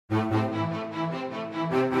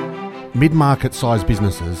Mid-market sized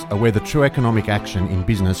businesses are where the true economic action in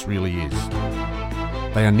business really is.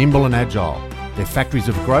 They are nimble and agile. They're factories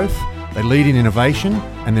of growth, they lead in innovation,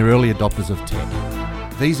 and they're early adopters of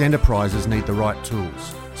tech. These enterprises need the right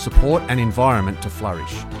tools, support and environment to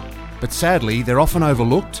flourish. But sadly, they're often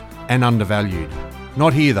overlooked and undervalued.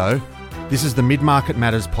 Not here though. This is the Mid-Market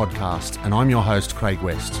Matters podcast, and I'm your host, Craig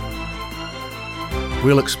West.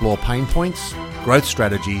 We'll explore pain points, growth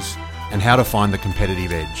strategies, and how to find the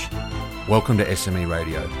competitive edge. Welcome to SME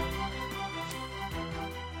Radio.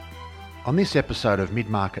 On this episode of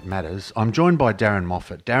Mid-Market Matters, I'm joined by Darren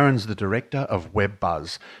Moffatt. Darren's the director of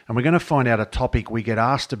WebBuzz, and we're going to find out a topic we get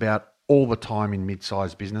asked about all the time in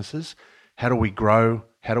mid-sized businesses. How do we grow?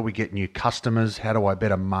 How do we get new customers? How do I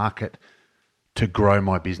better market to grow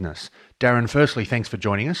my business? Darren, firstly, thanks for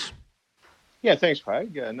joining us. Yeah, thanks,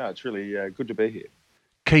 Craig. No, it's really good to be here.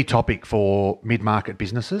 Key topic for mid-market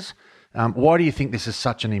businesses. Why do you think this is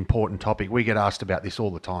such an important topic? We get asked about this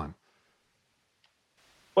all the time.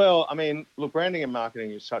 Well, I mean, look, branding and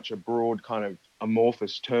marketing is such a broad kind of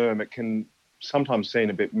amorphous term. It can sometimes seem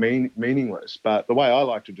a bit meaningless, but the way I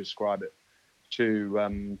like to describe it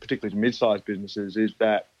to particularly to mid-sized businesses is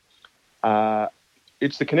that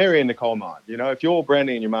it's the canary in the coal mine. You know, if your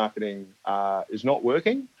branding and your marketing is not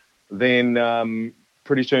working, then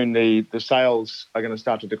pretty soon the sales are going to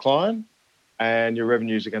start to decline and your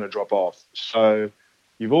revenues are going to drop off. So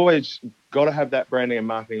you've always got to have that branding and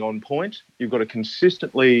marketing on point. You've got to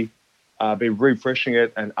consistently be refreshing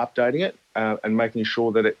it and updating it and making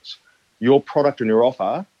sure that it's your product and your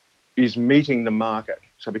offer is meeting the market.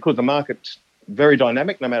 So because the market's very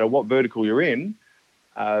dynamic, no matter what vertical you're in,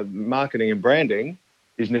 marketing and branding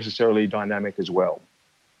is necessarily dynamic as well.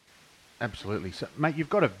 Absolutely. So, mate,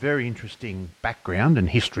 you've got a very interesting background and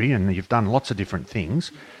history, and you've done lots of different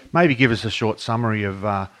things. Maybe give us a short summary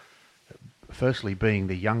of, firstly, being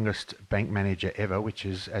the youngest bank manager ever, which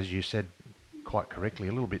is, as you said quite correctly,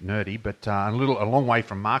 a little bit nerdy, but a long way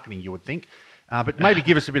from marketing, you would think. But maybe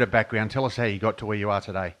give us a bit of background. Tell us how you got to where you are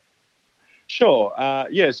today. Sure.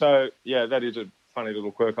 That is a funny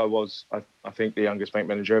little quirk. I think, the youngest bank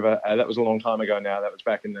manager ever. That was a long time ago now. That was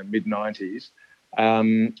back in the mid-90s.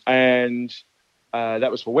 And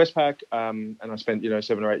that was for Westpac, and I spent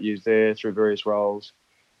 7 or 8 years there through various roles,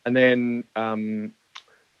 and then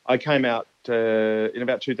I came out in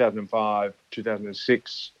about 2005,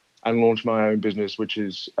 2006, and launched my own business, which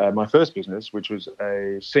is my first business, which was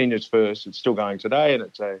a seniors first. It's still going today, and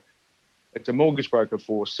it's a mortgage broker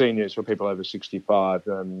for seniors, for people over 65,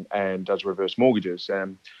 and does reverse mortgages.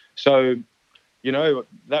 That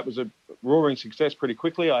was a roaring success pretty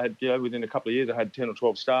quickly. I had, within a couple of years, I had 10 or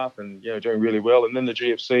 12 staff and, doing really well. And then the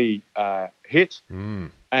GFC hit.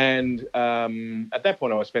 And at that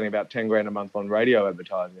point, I was spending about 10 grand a month on radio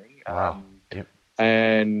advertising. Wow. Yep.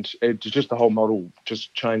 And it just, the whole model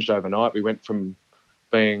just changed overnight. We went from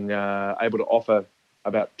being able to offer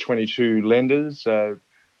about 22 lenders. All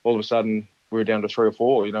of a sudden, we were down to 3 or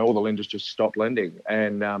 4. All the lenders just stopped lending.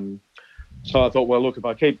 And so I thought, well, look, if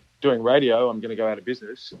I keep doing radio, I'm going to go out of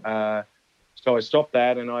business. So I stopped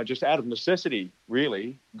that, and I just, out of necessity,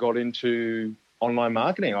 really got into online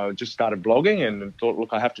marketing. I just started blogging and thought, look,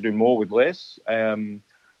 I have to do more with less. And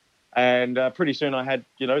pretty soon I had,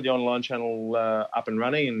 the online channel up and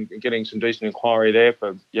running and getting some decent inquiry there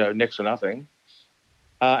for, next to nothing.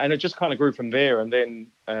 And it just kind of grew from there. And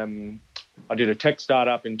then I did a tech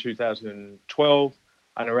startup in 2012.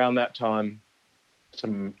 And around that time,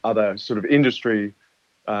 some other sort of industry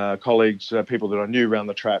colleagues, people that I knew around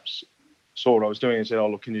the traps, saw what I was doing and said, oh,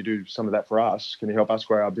 look, can you do some of that for us? Can you help us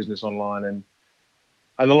grow our business online? And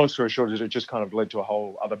the long story short is it just kind of led to a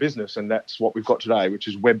whole other business, and that's what we've got today, which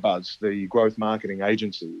is WebBuzz, the growth marketing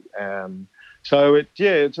agency. So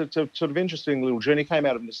it's a sort of interesting little journey. Came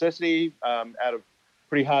out of necessity, out of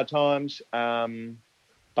pretty hard times,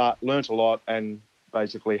 but learnt a lot and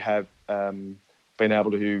basically have been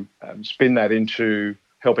able to spin that into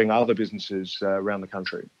helping other businesses around the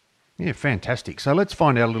country. Yeah, fantastic. So let's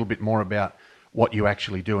find out a little bit more about what you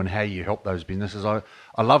actually do and how you help those businesses. I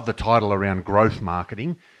love the title around growth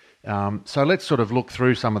marketing. So let's sort of look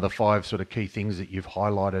through some of the 5 sort of key things that you've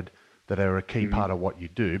highlighted that are a key part of what you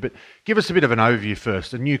do. But give us a bit of an overview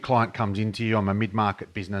first. A new client comes into you. I'm a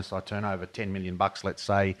mid-market business. I turn over $10 million, let's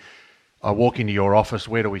say. I walk into your office.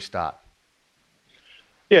 Where do we start?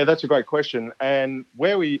 Yeah, that's a great question. And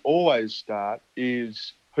where we always start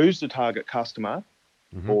is who's the target customer,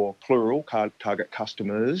 or plural, target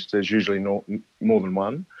customers. There's usually more than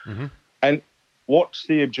one. And what's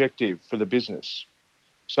the objective for the business?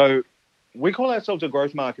 So we call ourselves a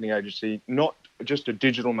growth marketing agency, not just a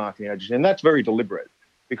digital marketing agency. And that's very deliberate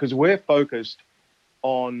because we're focused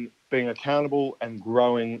on being accountable and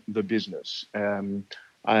growing the business.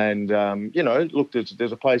 Look,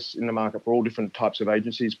 there's a place in the market for all different types of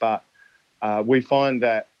agencies, but we find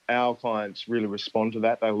that our clients really respond to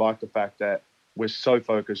that. They like the fact that we're so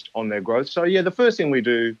focused on their growth. So, yeah, the first thing we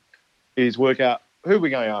do is work out who we're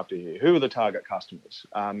going after here, who are the target customers.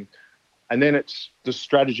 And then it's the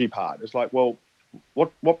strategy part. It's like, well,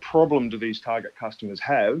 what problem do these target customers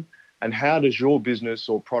have, and how does your business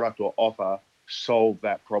or product or offer solve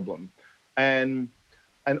that problem? And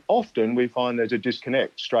often we find there's a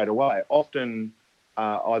disconnect straight away. Often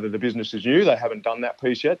either the business is new, they haven't done that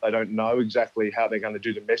piece yet, they don't know exactly how they're going to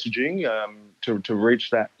do the messaging to reach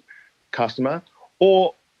that customer,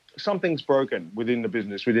 or something's broken within the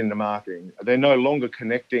business, within the marketing. They're no longer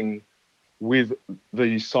connecting with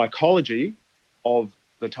the psychology of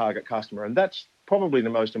the target customer. And that's probably the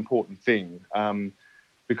most important thing,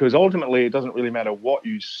 because ultimately it doesn't really matter what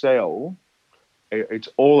you sell. It's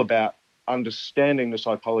all about understanding the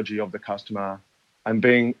psychology of the customer and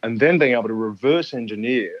then being able to reverse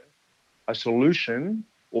engineer a solution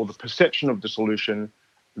or the perception of the solution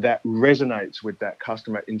that resonates with that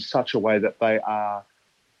customer in such a way that they are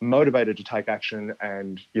motivated to take action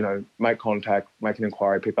and, make contact, make an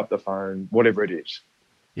inquiry, pick up the phone, whatever it is.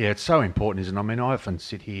 Yeah, it's so important, isn't it? I mean, I often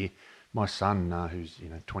sit here, my son, who's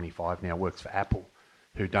 25 now, works for Apple,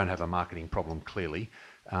 who don't have a marketing problem clearly,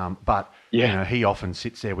 but he often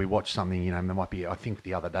sits there. We watch something, there might be. I think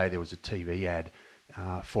the other day there was a TV ad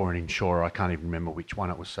for an insurer. I can't even remember which one.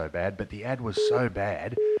 It was so bad, but the ad was so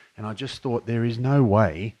bad, and I just thought there is no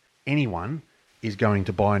way anyone is going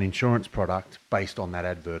to buy an insurance product based on that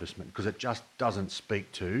advertisement, because it just doesn't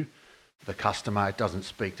speak to the customer. It doesn't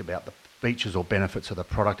speak about the features or benefits of the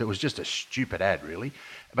product. It was just a stupid ad, really.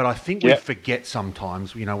 But I think we forget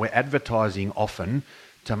sometimes, we're advertising often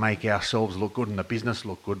to make ourselves look good and the business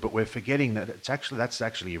look good, but we're forgetting that that's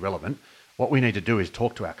actually irrelevant. What we need to do is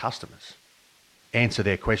talk to our customers, answer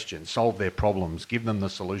their questions, solve their problems, give them the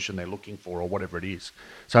solution they're looking for or whatever it is.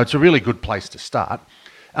 So it's a really good place to start.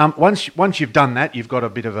 Once you've done that, you've got a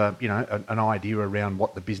bit of an idea around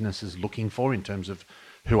what the business is looking for in terms of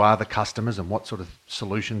who are the customers and what sort of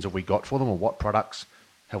solutions have we got for them, or what products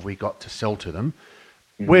have we got to sell to them.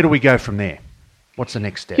 Where do we go from there? What's the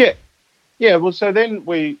next step? Yeah. Well, so then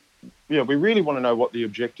we really want to know what the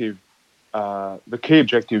key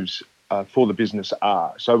objectives for the business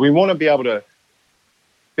are. So we want to be able to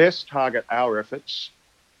best target our efforts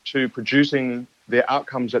to producing the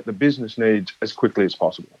outcomes that the business needs as quickly as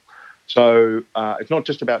possible. So it's not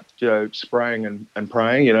just about spraying and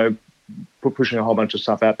praying, pushing a whole bunch of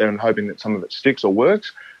stuff out there and hoping that some of it sticks or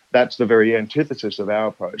works. That's the very antithesis of our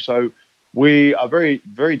approach. So we are very,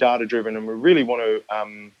 very data driven, and we really want to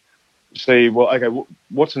see, well, okay,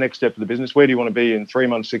 what's the next step for the business? Where do you want to be in 3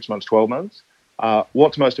 months, 6 months, 12 months?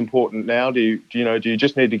 What's most important now? Do you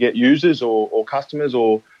just need to get users or customers,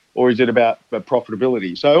 or is it about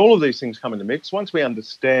profitability? So all of these things come in the mix. Once we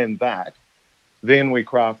understand that, then we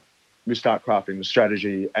start crafting the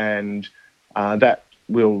strategy, and that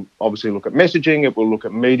will obviously look at messaging. It will look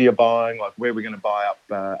at media buying, like where we're going to buy up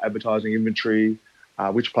advertising inventory,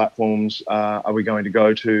 which platforms are we going to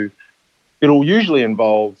go to. It'll usually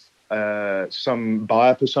involve some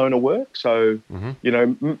buyer persona work. So,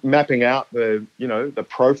 mapping out the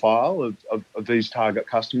profile of these target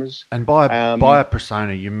customers. And by buyer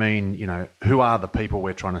persona, you mean, who are the people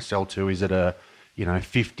we're trying to sell to? Is it a,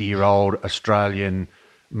 50-year-old Australian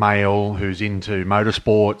male who's into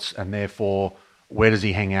motorsports, and therefore where does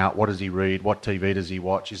he hang out? What does he read? What TV does he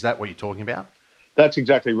watch? Is that what you're talking about? That's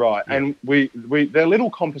exactly right. Yeah. And they're little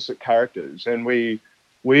composite characters, and we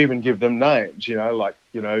even give them names, like,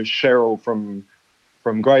 Cheryl from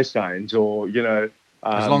Greystanes, or,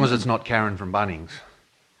 as long as it's not Karen from Bunnings.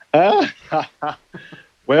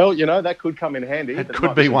 Well, that could come in handy. It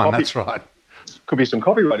could be one, that's right. Could be some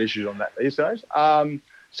copyright issues on that these days.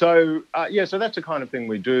 So that's the kind of thing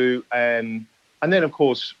we do. And then, of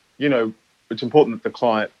course, it's important that the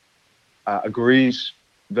client agrees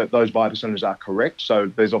that those buyer personas are correct.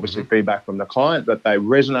 So there's obviously feedback from the client that they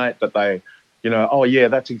resonate, that they, oh yeah,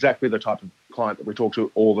 that's exactly the type of client that we talk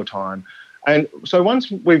to all the time. And so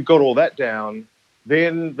once we've got all that down,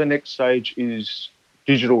 then the next stage is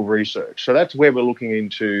digital research. So that's where we're looking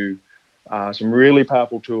into some really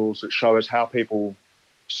powerful tools that show us how people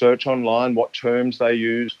search online, what terms they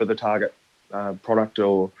use for the target product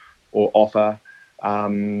or offer,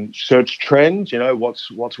 search trends,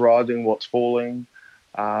 what's rising, what's falling,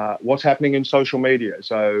 what's happening in social media.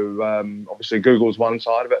 So obviously Google's one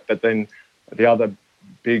side of it, but then the other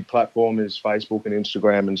big platform is Facebook and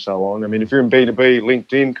Instagram and so on. I mean, if you're in B2B,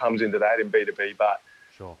 LinkedIn comes into that in B2B, but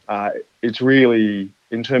Sure. It's really,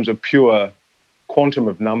 in terms of pure quantum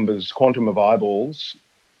of numbers, quantum of eyeballs,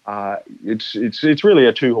 it's really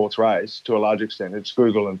a two-horse race to a large extent. It's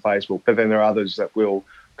Google and Facebook, but then there are others that will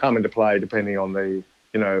come into play depending on the,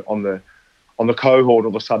 on the cohort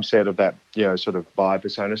or the subset of that, sort of buyer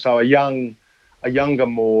persona. So a younger,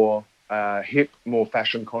 more hip, more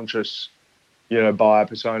fashion conscious, buyer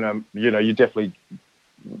persona, you definitely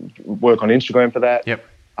work on Instagram for that. Yep.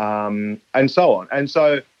 And so on. And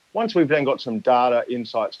so once we've then got some data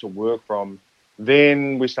insights to work from,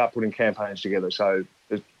 then we start putting campaigns together. So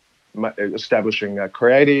establishing a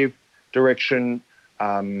creative direction,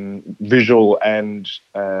 visual and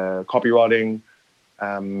copywriting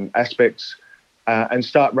aspects, and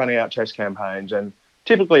start running out test campaigns. And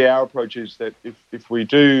typically our approach is that if we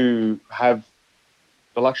do have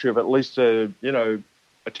the luxury of at least a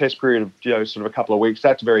test period of, sort of a couple of weeks,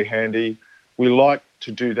 that's very handy. We like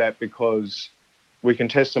to do that because we can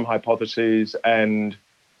test some hypotheses and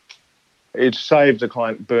it saves the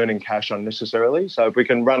client burning cash unnecessarily. So if we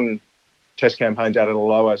can run test campaigns out at a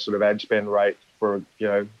lower sort of ad spend rate for,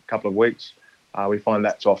 a couple of weeks, we find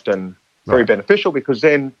that's often very beneficial, because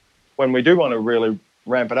then when we do want to really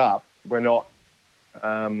ramp it up, we're not,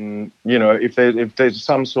 if there's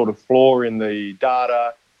some sort of flaw in the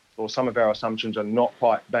data or some of our assumptions are not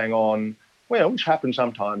quite bang on, which happens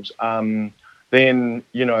sometimes, then,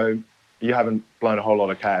 you haven't blown a whole lot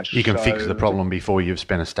of cash. You can fix the problem before you've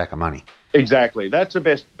spent a stack of money. Exactly. That's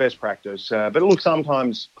the best practice. But look,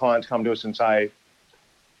 sometimes clients come to us and say,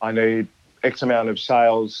 I need X amount of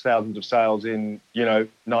sales, thousands of sales in,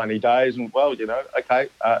 90 days. And, well, okay,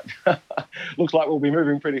 looks like we'll be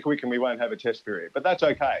moving pretty quick and we won't have a test period. But that's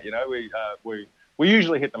okay. We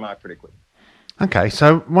usually hit the mark pretty quick. Okay,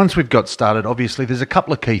 so once we've got started, obviously there's a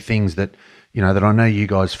couple of key things that, that I know you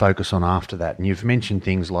guys focus on after that. And you've mentioned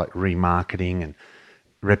things like remarketing and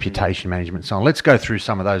reputation management and so on. Let's go through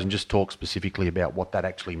some of those and just talk specifically about what that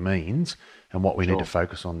actually means and what we need to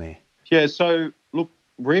focus on there. Yeah, so look,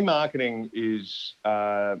 remarketing is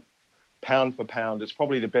pound for pound. It's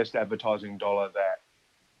probably the best advertising dollar that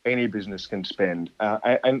any business can spend.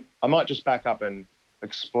 And I might just back up and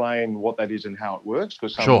explain what that is and how it works,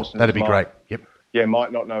 because some listeners that'd be great. Yep. Yeah,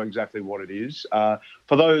 might not know exactly what it is.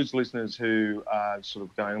 For those listeners who are sort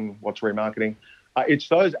of going, what's remarketing? It's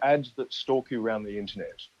those ads that stalk you around the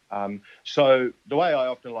internet. So the way I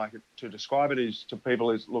often like it to describe it is to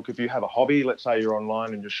people is, look, if you have a hobby, let's say you're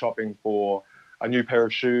online and you're shopping for a new pair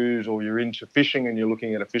of shoes, or you're into fishing and you're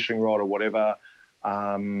looking at a fishing rod or whatever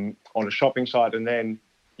on a shopping site, and then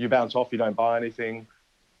you bounce off, you don't buy anything.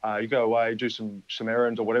 You go away, do some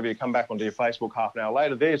errands or whatever, you come back onto your Facebook half an hour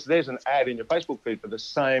later, there's an ad in your Facebook feed for the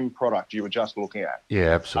same product you were just looking at.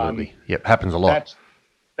 Yeah, absolutely. Happens a lot.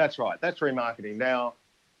 That's right. That's remarketing. Now,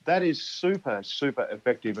 that is super, super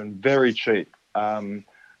effective and very cheap,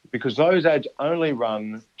 because those ads only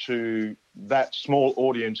run to that small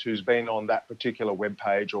audience who's been on that particular web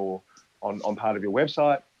page or on part of your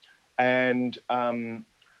website.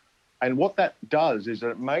 And what that does is that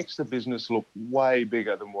it makes the business look way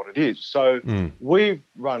bigger than what it is. So we've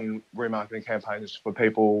run remarketing campaigns for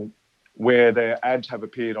people where their ads have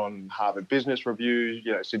appeared on Harvard Business Review,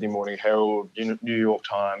 Sydney Morning Herald, New York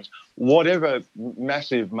Times, whatever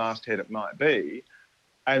massive masthead it might be.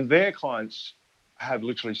 And their clients have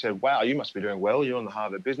literally said, wow, you must be doing well. You're on the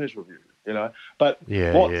Harvard Business Review, But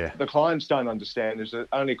what the clients don't understand is that it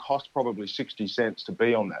only costs probably 60 cents to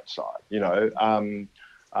be on that site,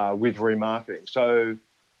 with remarketing. So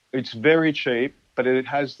it's very cheap, but it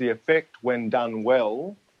has the effect, when done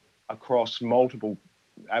well, across multiple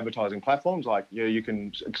advertising platforms. Like you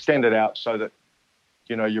can extend it out so that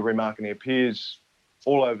your remarketing appears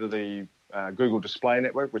all over the Google Display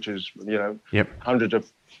Network, which is hundreds of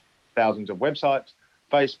thousands of websites,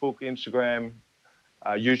 Facebook, Instagram,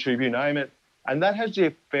 YouTube, you name it. And that has the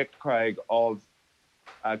effect, Craig, of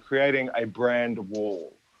creating a brand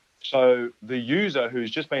wall. So the user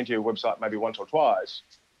who's just been to your website maybe once or twice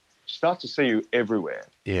starts to see you everywhere.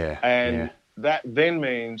 Yeah. And that then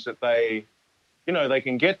means that they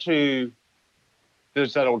can get to,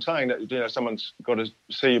 there's that old saying that, someone's got to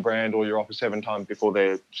see your brand or your offer 7 times before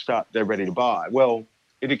they're ready to buy. Well,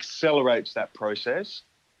 it accelerates that process.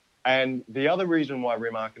 And the other reason why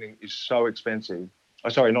remarketing is so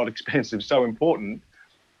so important,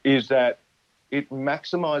 is that it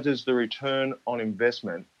maximizes the return on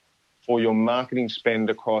investment for your marketing spend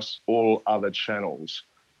across all other channels.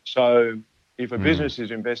 So if a business is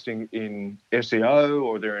investing in SEO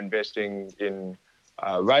or they're investing in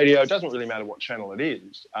radio, it doesn't really matter what channel it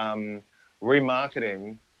is,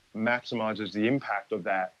 remarketing maximizes the impact of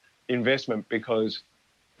that investment, because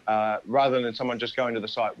rather than someone just going to the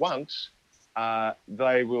site once,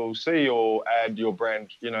 they will see your ad, your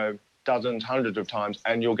brand, dozens, hundreds of times,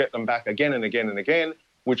 and you'll get them back again and again and again,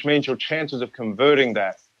 which means your chances of converting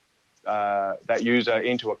that user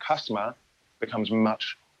into a customer becomes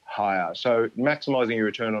much higher. So maximising your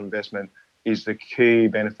return on investment is the key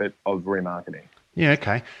benefit of remarketing. Yeah,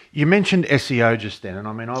 okay. You mentioned SEO just then, and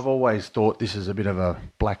I mean, I've always thought this is a bit of a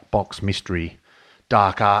black box mystery,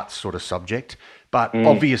 dark arts sort of subject, but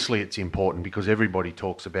obviously it's important because everybody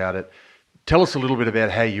talks about it. Tell us a little bit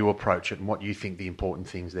about how you approach it and what you think the important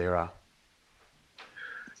things there are.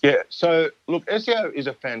 Yeah, so look, SEO is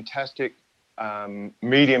a fantastic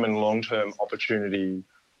medium and long-term opportunity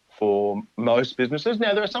for most businesses.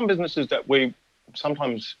 Now, there are some businesses that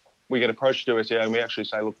sometimes we get approached to do SEO and we actually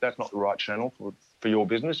say, look, that's not the right channel for your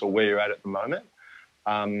business or where you're at the moment.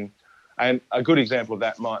 And a good example of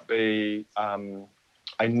that might be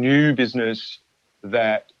a new business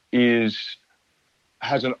that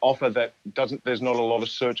has an offer that there's not a lot of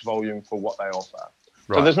search volume for what they offer.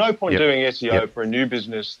 Right. So there's no point doing SEO for a new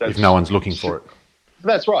business if no one's looking for it.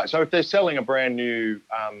 That's right. So if they're selling a brand new,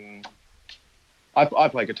 I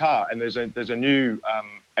play guitar, and there's a new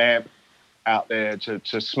amp out there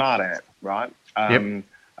to smart amp, right? And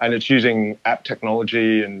it's using app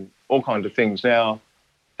technology and all kinds of things. Now,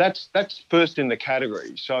 that's first in the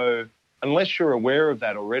category. So unless you're aware of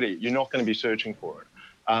that already, you're not going to be searching for it.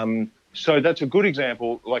 So that's a good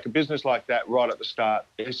example. Like a business like that, right at the start,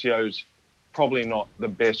 SEO's probably not the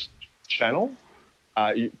best channel.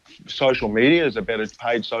 Social media is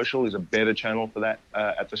paid social is a better channel for that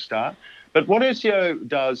at the start. But what SEO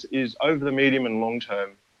does is over the medium and long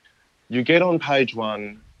term, you get on page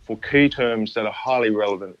one for key terms that are highly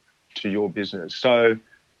relevant to your business. So,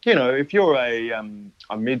 if you're a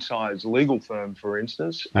mid-sized legal firm, for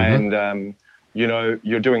instance, and,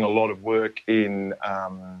 you're doing a lot of work in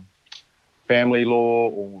family law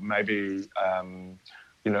or maybe,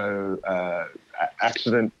 road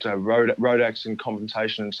accident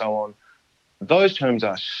compensation and so on, those terms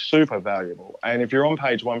are super valuable. And if you're on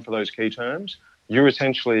page one for those key terms, you're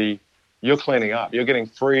cleaning up. You're getting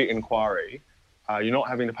free inquiry. You're not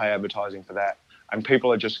having to pay advertising for that. And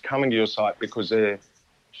people are just coming to your site because they're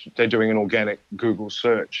doing an organic Google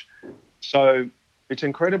search. So it's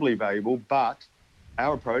incredibly valuable. But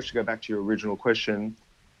our approach, to go back to your original question,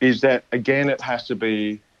 is that, again, it has to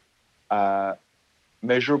be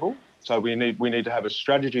measurable. So we need to have a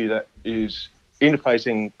strategy that is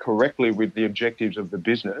interfacing correctly with the objectives of the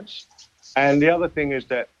business. And the other thing is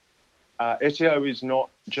that SEO is not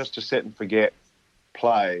just a set and forget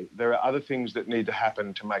play. There are other things that need to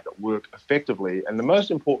happen to make it work effectively. And the most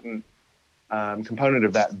important component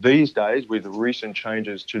of that these days, with the recent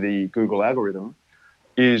changes to the Google algorithm,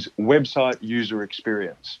 is website user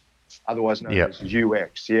experience, otherwise known as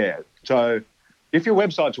UX. Yeah. So if your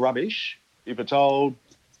website's rubbish, if it's old,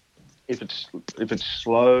 if it's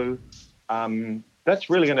slow, that's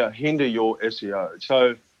really going to hinder your SEO.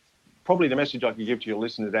 So probably the message I could give to your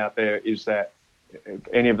listeners out there is that if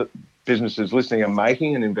any of the businesses listening are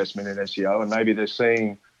making an investment in SEO and maybe they're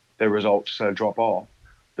seeing their results drop off,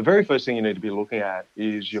 the very first thing you need to be looking at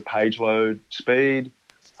is your page load speed,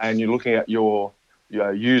 and you're looking at your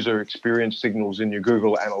user experience signals in your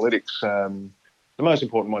Google Analytics. The most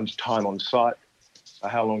important one is time on site.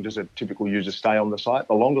 How long does a typical user stay on the site?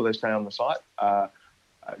 The longer they stay on the site,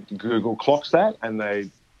 Google clocks that, and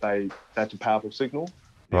that's a powerful signal.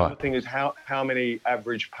 The other thing is how many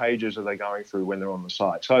average pages are they going through when they're on the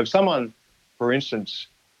site. So if someone, for instance,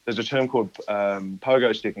 there's a term called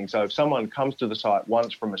pogo sticking. So if someone comes to the site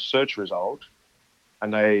once from a search result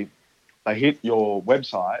and they hit your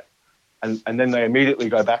website and then they immediately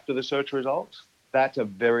go back to the search results, that's a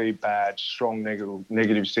very bad, strong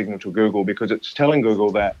negative signal to Google, because it's telling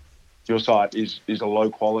Google that your site is a low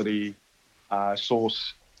quality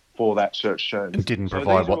source for that search term. It didn't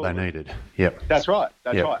provide what they needed. Yep. That's right.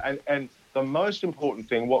 That's right. And the most important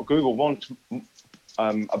thing, what Google wants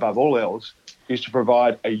above all else, is to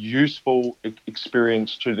provide a useful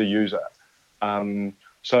experience to the user.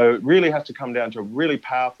 So it really has to come down to really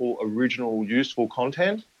powerful, original, useful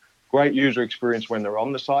content, great user experience when they're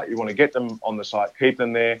on the site. You want to get them on the site, keep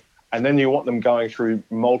them there, and then you want them going through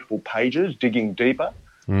multiple pages, digging deeper.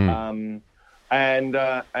 And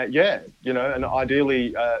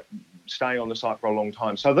ideally staying on the site for a long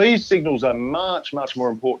time. So these signals are much, much more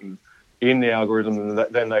important in the algorithm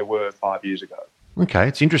than they were 5 years ago. Okay,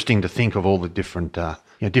 it's interesting to think of all the different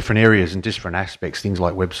different areas and different aspects, things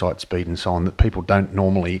like website speed and so on, that people don't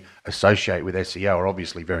normally associate with SEO are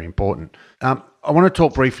obviously very important. I want to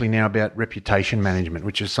talk briefly now about reputation management,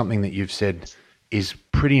 which is something that you've said is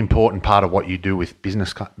pretty important part of what you do with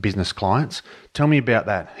business clients. Tell me about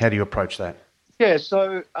that. How do you approach that? Yeah,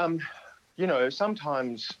 so,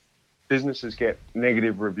 sometimes businesses get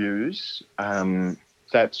negative reviews.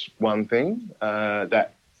 That's one thing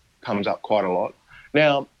that comes up quite a lot.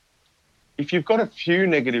 Now, if you've got a few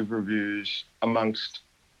negative reviews amongst,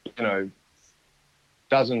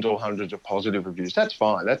 dozens or hundreds of positive reviews, that's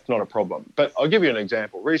fine. That's not a problem. But I'll give you an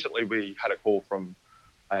example. Recently, we had a call from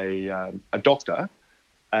a doctor,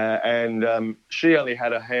 and she only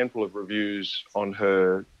had a handful of reviews on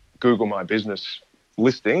her Google My Business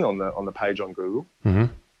listing on the page on Google,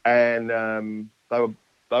 and they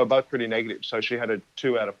were both pretty negative. So she had a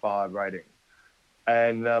 2 out of 5 rating,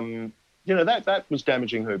 and that was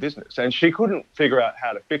damaging her business, and she couldn't figure out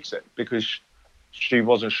how to fix it because she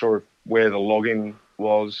wasn't sure where the login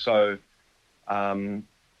was. So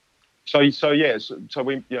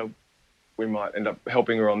we might end up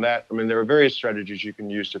helping her on that. I mean, there are various strategies you can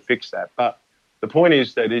use to fix that. But the point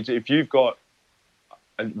is that if you've got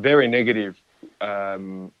a very negative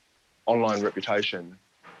online reputation,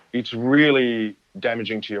 it's really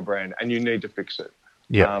damaging to your brand, and you need to fix it.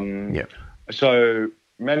 So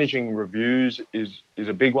managing reviews is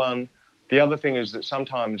a big one. The other thing is that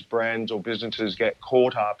sometimes brands or businesses get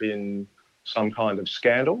caught up in some kind of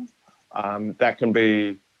scandal that can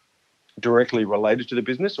be directly related to the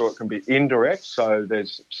business, or it can be indirect. So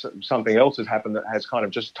there's something else has happened that has kind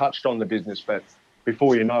of just touched on the business, but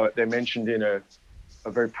before you know it, they're mentioned in a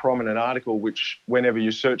very prominent article, which whenever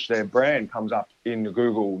you search their brand comes up in the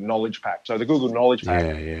Google Knowledge Pack. So the Google Knowledge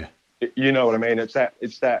Pack, you know what I mean? It's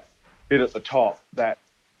that bit at the top, that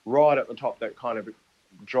right at the top, that kind of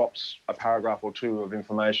drops a paragraph or two of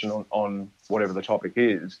information on whatever the topic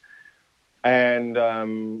is.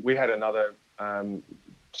 And we had another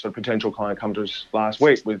sort of potential client come to us last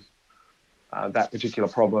week with that particular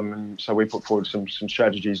problem, and so we put forward some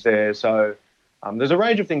strategies there. So there's a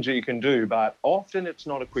range of things that you can do, but often it's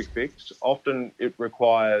not a quick fix. Often it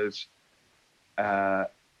requires a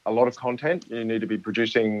lot of content. You need to be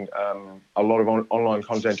producing a lot of online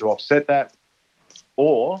content to offset that,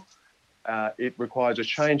 or it requires a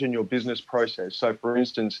change in your business process. So, for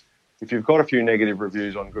instance, if you've got a few negative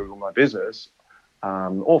reviews on Google My Business,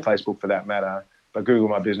 or Facebook for that matter, but Google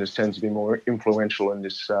My Business tends to be more influential in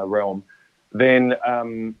this realm, then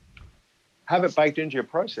have it baked into your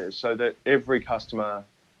process so that every customer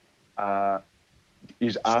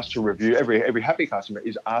is asked to review, every happy customer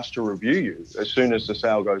is asked to review you as soon as the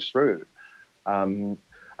sale goes through. And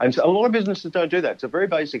so a lot of businesses don't do that. It's a very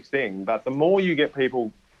basic thing, but the more you get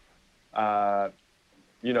people, going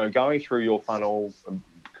through your funnel,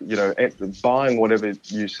 buying whatever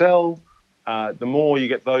you sell, the more you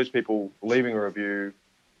get those people leaving a review,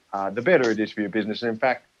 the better it is for your business. And in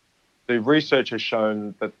fact, the research has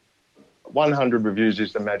shown that 100 reviews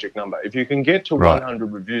is the magic number. If you can get to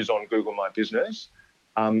 100 reviews on Google My Business,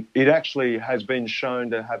 it actually has been shown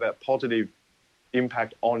to have a positive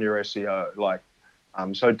impact on your SEO.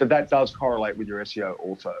 So that does correlate with your SEO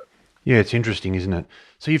also. Yeah, it's interesting, isn't it?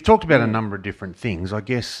 So you've talked about a number of different things. I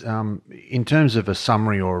guess in terms of a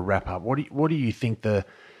summary or a wrap-up, what do you think the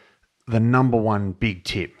number one big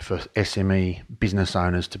tip for SME business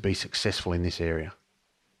owners to be successful in this area?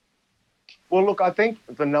 Well, look, I think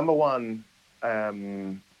the number one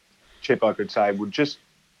tip I could say would just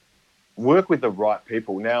work with the right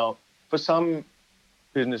people. Now, for some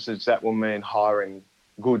businesses, that will mean hiring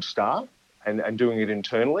good staff and doing it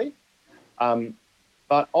internally.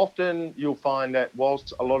 But often you'll find that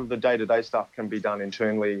whilst a lot of the day-to-day stuff can be done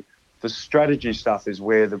internally, the strategy stuff is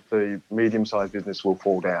where the medium-sized business will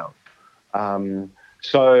fall down.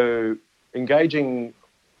 So engaging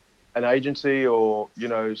an agency or,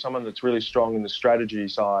 someone that's really strong in the strategy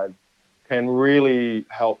side can really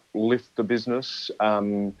help lift the business.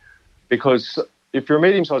 Because if you're a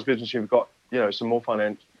medium-sized business, you've got, some more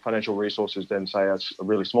financial resources than, say, a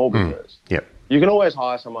really small business. You can always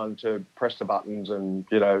hire someone to press the buttons and,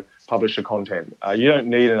 publish the content. You don't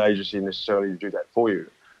need an agency necessarily to do that for you.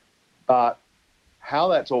 But how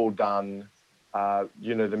that's all done, the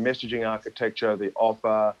messaging architecture, the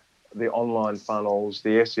offer, the online funnels,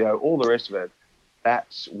 the SEO, all the rest of it,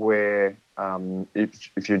 that's where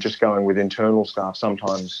if you're just going with internal staff,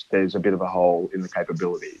 sometimes there's a bit of a hole in the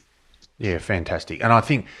capability. Yeah, fantastic. And I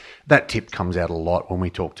think that tip comes out a lot when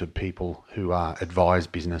we talk to people who advise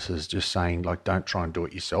businesses, just saying, don't try and do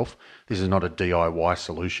it yourself. This is not a DIY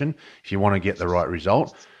solution. If you want to get the right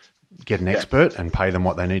result, get an expert and pay them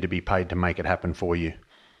what they need to be paid to make it happen for you.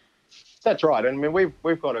 That's right. And I mean,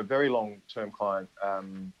 we've got a very long-term client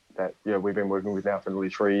that we've been working with now for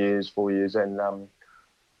nearly 4 years, and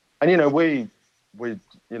we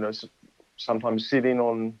sometimes sit in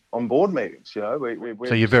on board meetings. You know,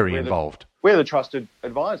 so you're very involved. We're the trusted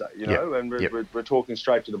advisor, you know, and Yep. we're talking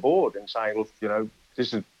straight to the board and saying, look, you know,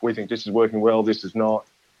 we think this is working well, this is not,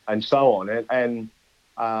 and so on. And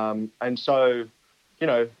so, you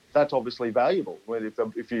know, that's obviously valuable.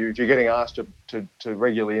 If you're getting asked to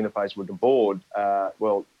regularly interface with the board,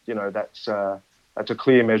 well, you know, that's a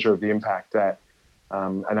clear measure of the impact that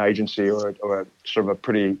an agency or a sort of a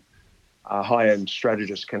pretty high-end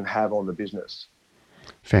strategist can have on the business.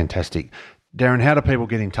 Fantastic. Darren, how do people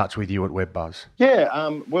get in touch with you at WebBuzz? Yeah,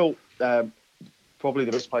 probably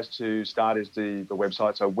the best place to start is the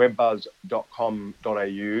website. So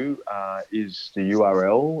webbuzz.com.au is the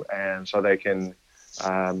URL, and so they can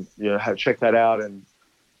check that out and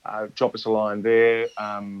drop us a line there.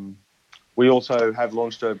 We also have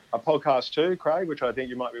launched a podcast too, Craig, which I think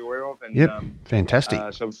you might be aware of. And, fantastic.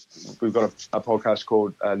 So we've got a podcast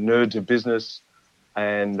called Nerds of Business,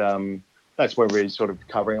 and that's where we're sort of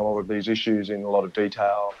covering a lot of these issues in a lot of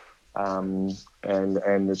detail, and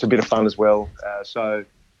it's a bit of fun as well. So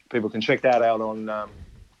people can check that out on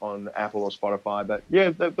Apple or Spotify. But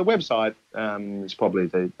yeah, the website is probably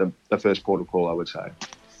the first port of call, I would say.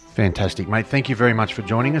 Fantastic, mate. Thank you very much for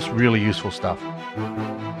joining us. Really useful stuff.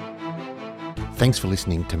 Thanks for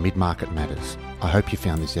listening to Mid-Market Matters. I hope you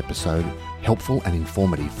found this episode helpful and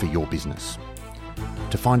informative for your business.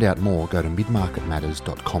 To find out more, go to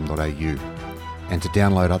midmarketmatters.com.au. And to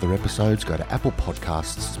download other episodes, go to Apple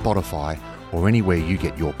Podcasts, Spotify, or anywhere you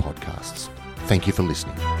get your podcasts. Thank you for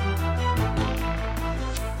listening.